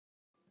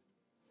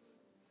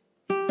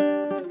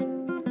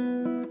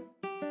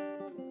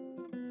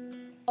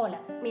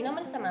Mi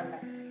nombre es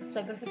Amanda,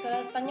 soy profesora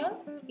de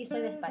español y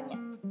soy de España.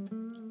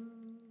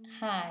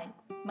 Hi,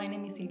 my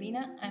name is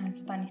Silvina. I'm a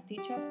Spanish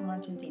teacher from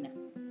Argentina.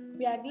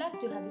 We are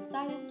glad you have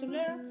decided to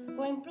learn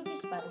or improve your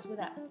Spanish with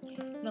us.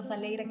 Nos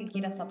alegra que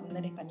quieras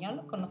aprender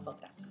español con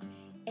nosotras.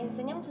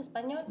 Enseñamos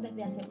español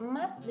desde hace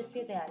más de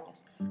 7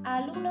 años a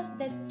alumnos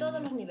de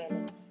todos los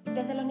niveles,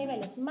 desde los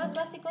niveles más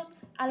básicos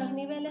a los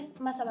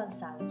niveles más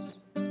avanzados.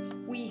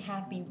 We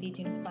have been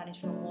teaching Spanish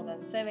for more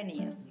than 7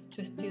 years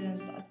to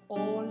students at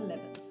all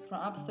levels, from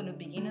absolute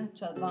beginner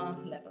to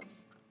advanced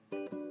levels.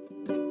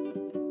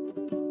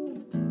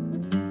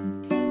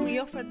 We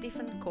offer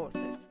different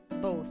courses,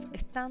 both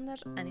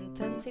standard and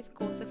intensive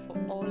courses for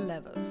all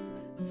levels,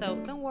 so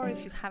don't worry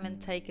if you haven't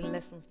taken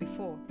lessons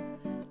before.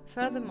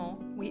 Furthermore,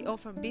 we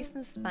offer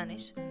business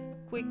Spanish,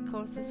 quick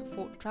courses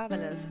for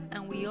travelers,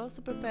 and we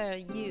also prepare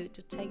you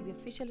to take the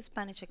official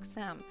Spanish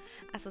exam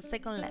as a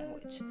second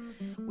language.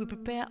 We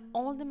prepare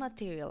all the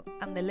material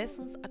and the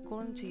lessons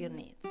according to your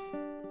needs.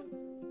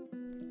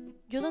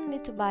 You don't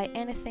need to buy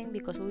anything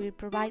because we will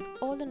provide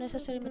all the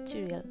necessary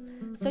material,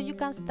 so you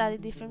can study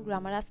different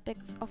grammar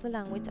aspects of the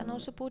language and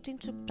also put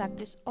into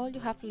practice all you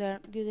have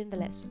learned during the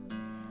lesson.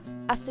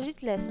 After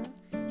each lesson,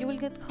 you will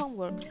get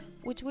homework,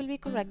 which will be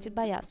corrected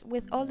by us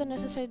with all the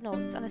necessary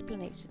notes and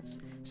explanations,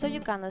 so you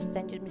can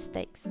understand your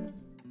mistakes.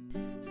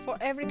 For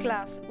every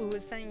class, we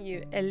will send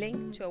you a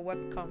link to a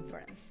web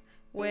conference,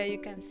 where you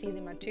can see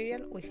the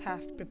material we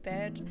have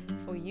prepared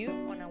for you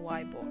on a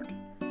whiteboard.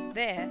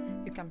 There,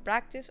 you can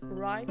practice,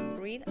 write,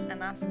 read,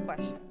 and ask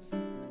questions.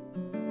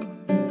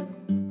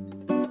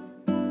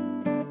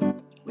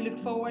 We look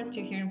forward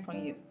to hearing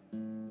from you.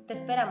 Te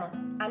esperamos.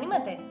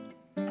 ¡Anímate!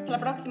 Hasta la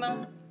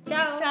próxima.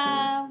 ¡Chao!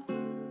 Chao.